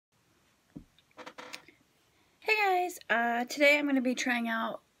guys, today I'm going to be trying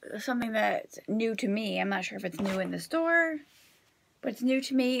out something that's new to me. I'm not sure if it's new in the store, but it's new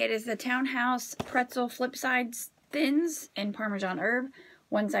to me. It is the Townhouse Pretzel FLIPSIDES THINS in Parmesan herb.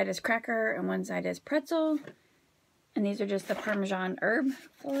 One side is cracker and one side is pretzel. And these are just the Parmesan herb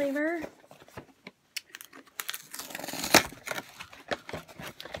flavor.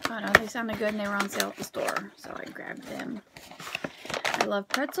 Oh no, they sounded good and they were on sale at the store, so I grabbed them. I love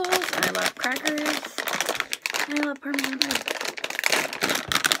pretzels, and I love crackers, and I love Parmesan herb.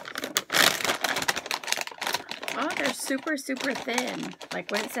 Oh, they're super, super thin. Like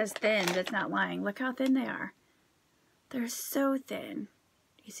when it says thin, it's not lying. Look how thin they are. They're so thin.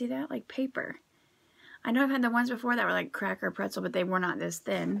 You see that? Like paper. I know I've had the ones before that were like cracker pretzel, but they were not this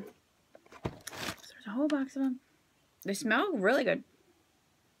thin. So there's a whole box of them. They smell really good.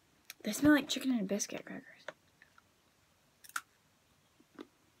 They smell like chicken and biscuit crackers.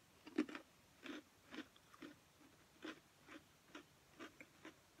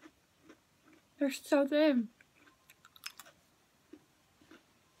 They're so thin.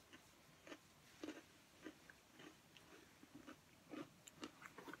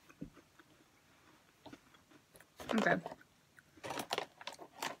 Okay.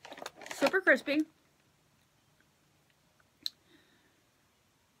 Super crispy.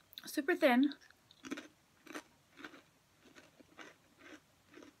 Super thin.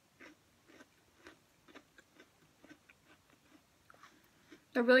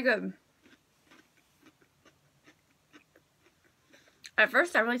 They're really good. At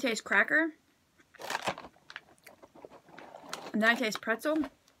first, I really taste cracker. And then I taste pretzel.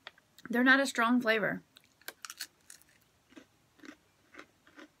 They're not a strong flavor.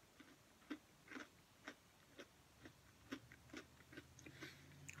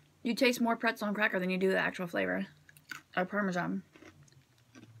 You taste more pretzel and cracker than you do the actual flavor of Parmesan.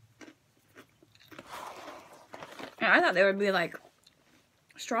 And I thought they would be like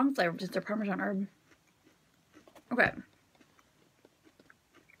strong flavor since they're Parmesan herb. Okay.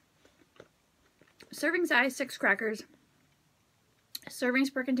 Serving size, 6 crackers.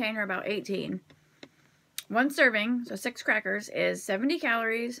 Servings per container, about 18. One serving, so 6 crackers, is 70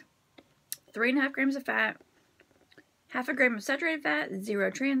 calories, 3.5 grams of fat, half a gram of saturated fat,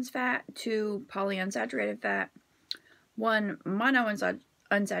 0 trans fat, 2 polyunsaturated fat, 1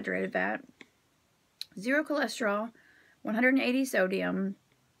 monounsaturated fat, 0 cholesterol, 180 sodium,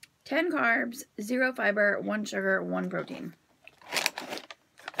 10 carbs, 0 fiber, 1 sugar, 1 protein.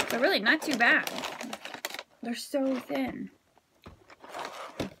 So really not too bad. They're so thin.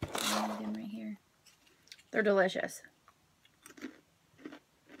 Them right here. They're delicious.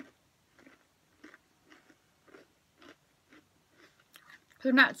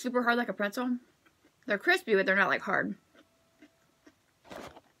 They're not super hard like a pretzel. They're crispy, but they're not like hard.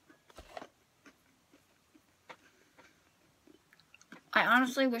 I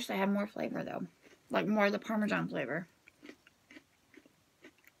honestly wish they had more flavor though. Like more of the Parmesan flavor.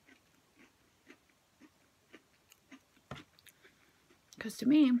 Because to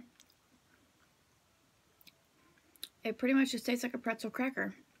me, it pretty much just tastes like a pretzel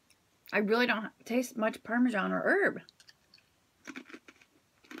cracker. I really don't taste much Parmesan or herb.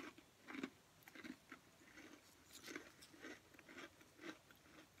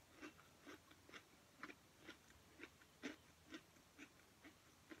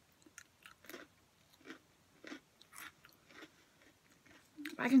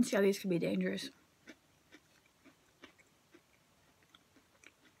 I can see how these could be dangerous.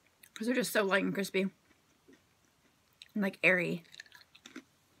 Because they're just so light and crispy. And like airy.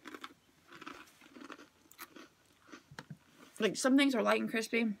 Like some things are light and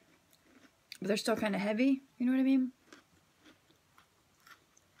crispy, but they're still kind of heavy. You know what I mean?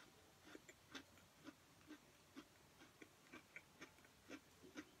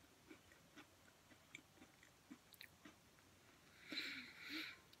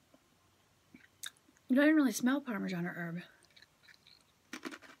 You don't even really smell Parmesan or herb.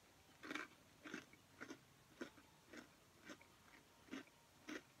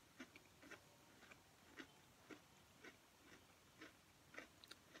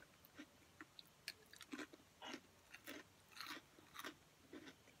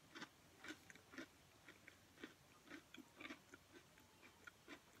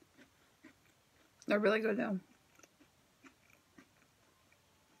 They're really good though.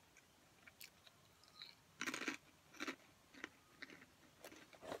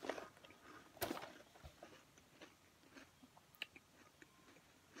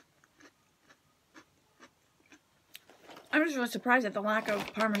 I'm just really surprised at the lack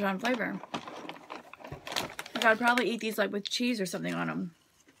of Parmesan flavor. Like I'd probably eat these like with cheese or something on them.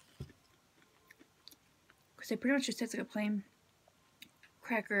 Because they pretty much just taste like a plain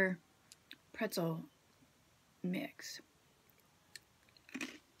cracker pretzel mix.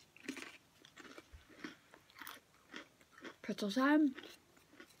 Pretzel side.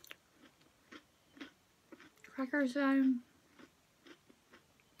 Cracker side.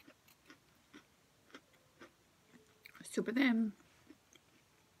 Super thin.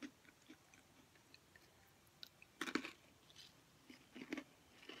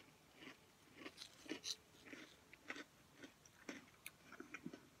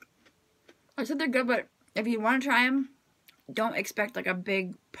 I said they're good, but if you want to try them, don't expect like a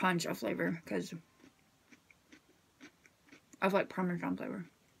big punch of flavor because of like Parmesan flavor.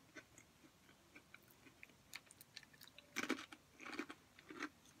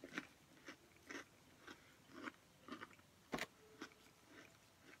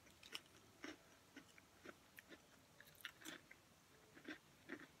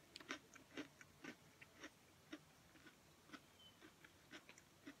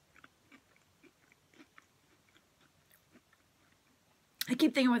 I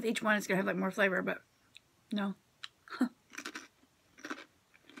keep thinking with each one it's gonna have like more flavor, but no.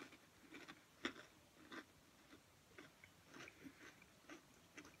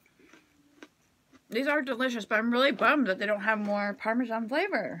 These are delicious, but I'm really bummed that they don't have more Parmesan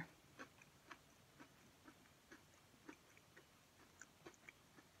flavor.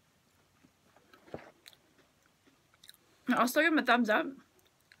 I'll still give them a thumbs up.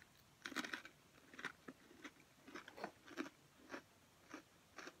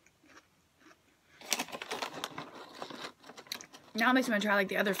 Now it makes me want to try like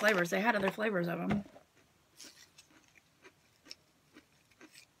the other flavors. They had other flavors of them.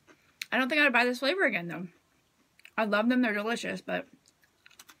 I don't think I'd buy this flavor again though. I love them, they're delicious, but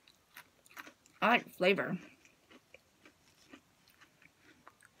I like flavor.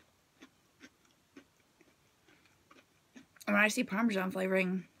 And when I see Parmesan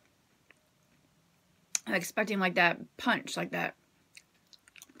flavoring, I'm expecting like that punch, like that,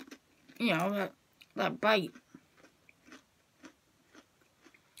 you know, that bite.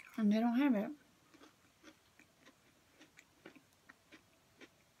 And they don't have it.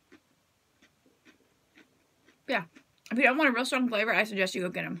 Yeah. If you don't want a real strong flavor, I suggest you go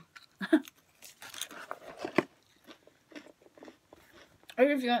get them. Or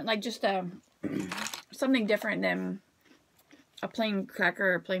if you want like just something different than a plain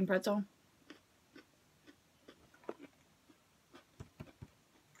cracker or plain pretzel.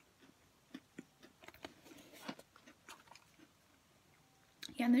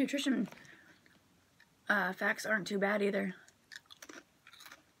 Yeah, and the nutrition facts aren't too bad either.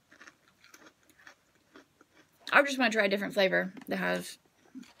 I just want to try a different flavor that has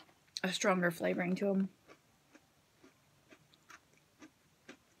a stronger flavoring to them.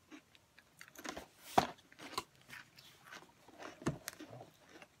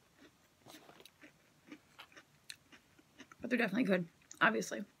 But they're definitely good,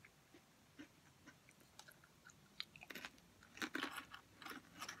 obviously.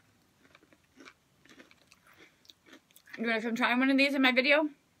 You want to come try one of these in my video?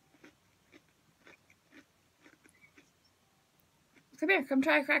 Come here, come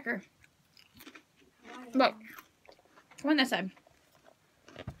try a cracker. Look. Come on this side.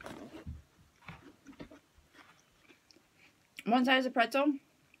 One side is a pretzel, and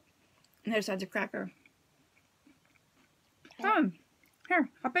the other side's a cracker. Come. Here,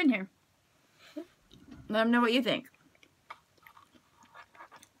 hop in here. Let them know what you think.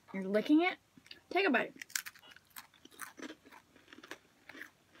 You're licking it? Take a bite.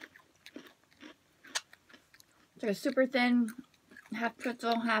 It's like a super thin, half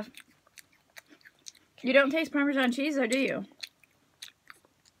pretzel, half... You don't taste Parmesan cheese, though, do you?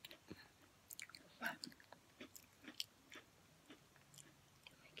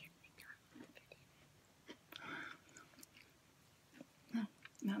 No,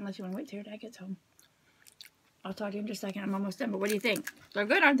 not unless you want to wait till your dad gets home. I'll talk to you in just a second. I'm almost done, but what do you think? They're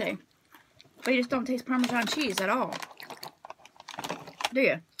good, aren't they? But you just don't taste Parmesan cheese at all. Do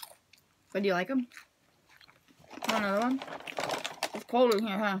you? But do you like them? Want another one? It's cold in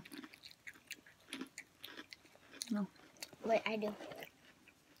here, huh? No. Wait, I do.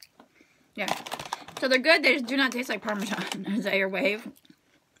 Yeah. So they're good. They just do not taste like Parmesan. Is that your wave?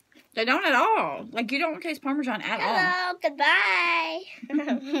 They don't at all. Like, you don't taste Parmesan at all. Hello,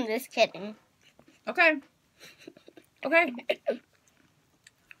 goodbye. Just kidding. Okay. Okay.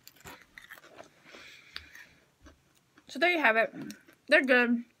 So there you have it. They're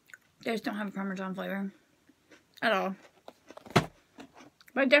good. They just don't have a Parmesan flavor at all.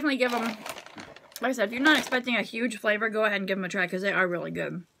 But I definitely give them, like I said, if you're not expecting a huge flavor, go ahead and give them a try because they are really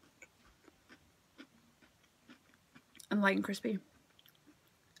good. and light and crispy.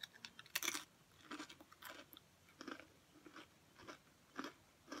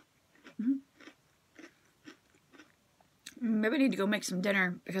 Maybe I need to go make some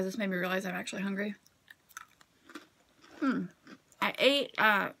dinner because this made me realize I'm actually hungry. I ate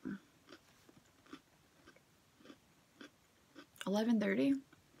at 11:30.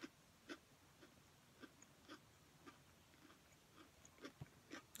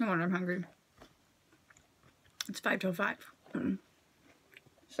 No wonder I'm hungry. It's 5 till 5.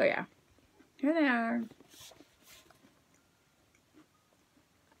 So yeah, here they are.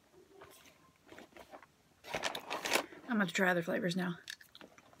 I'm going to try other flavors now.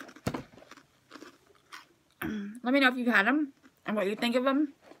 Let me know if you've had them and what you think of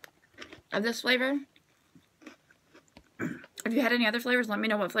them, of this flavor. If you had any other flavors, let me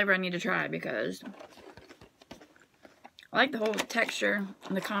know what flavor I need to try, because I like the whole texture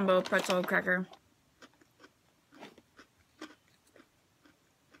and the combo pretzel cracker.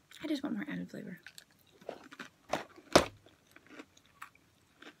 I just want more added flavor.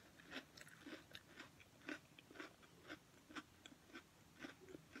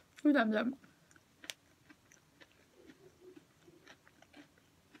 Two thumbs up.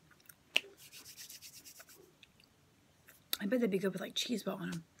 I bet they'd be good with like cheese ball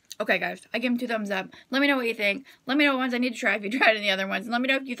on them. Okay, guys, I give them 2 thumbs up. Let me know what you think. Let me know what ones I need to try if you tried any other ones. And let me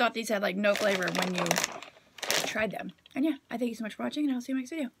know if you thought these had like no flavor when you tried them. And yeah, I thank you so much for watching, and I'll see you in the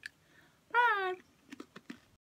next video.